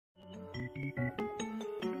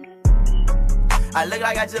I look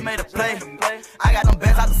like I just made a play. I got them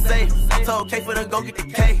bands out to say. Told K for to go get the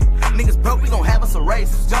K. Niggas broke, we gon' have us a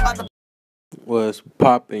race. Jump out the. What's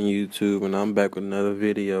poppin' YouTube, and I'm back with another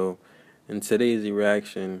video. And today's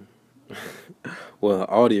reaction, well,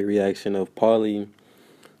 audio reaction of Paulie,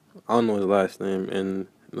 I don't know his last name, and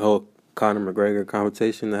the whole Conor McGregor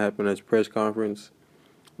competition that happened at his press conference.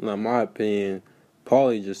 Now, in my opinion,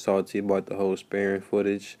 Paulie just salty about the whole sparring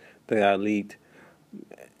footage that got leaked.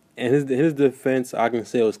 And his defense, I can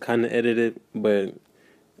say it was kind of edited, but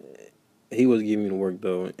he was giving me the work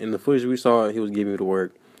though. In the footage we saw, he was giving me the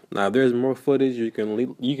work. Now, if there's more footage, you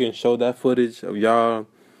can show that footage of y'all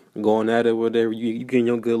going at it, whatever. You getting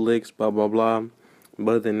your good licks, blah blah blah.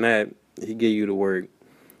 But other than that, he gave you the work.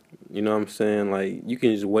 You know what I'm saying? Like, you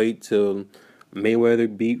can just wait till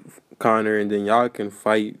Mayweather beat Conor, and then y'all can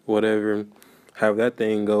fight, whatever, have that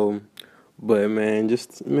thing go. But man,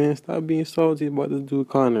 stop being salty about this dude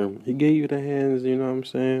Conor. He gave you the hands, you know what I'm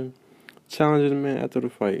saying? Challenge the man after the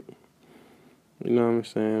fight. You know what I'm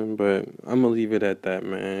saying? But I'm gonna leave it at that,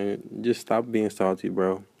 man. Just stop being salty,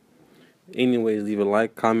 bro. Anyways, leave a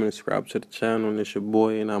like, comment, subscribe to the channel, and it's your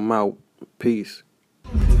boy, and I'm out. Peace.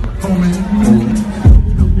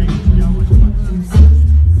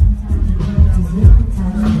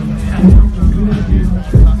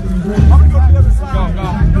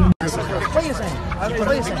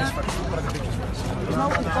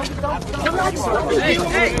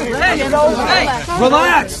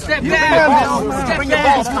 Relax. Step back. Bring your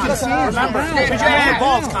balls, Conor. Remember, did you bring your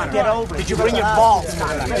balls, Conor? Get over. Did you bring your balls,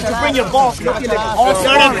 Conor? Did you bring your balls, Conor?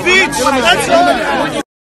 On the beach. Let's go.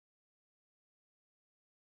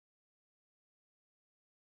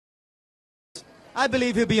 I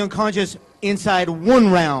believe he'll be unconscious inside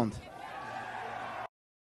 1 round.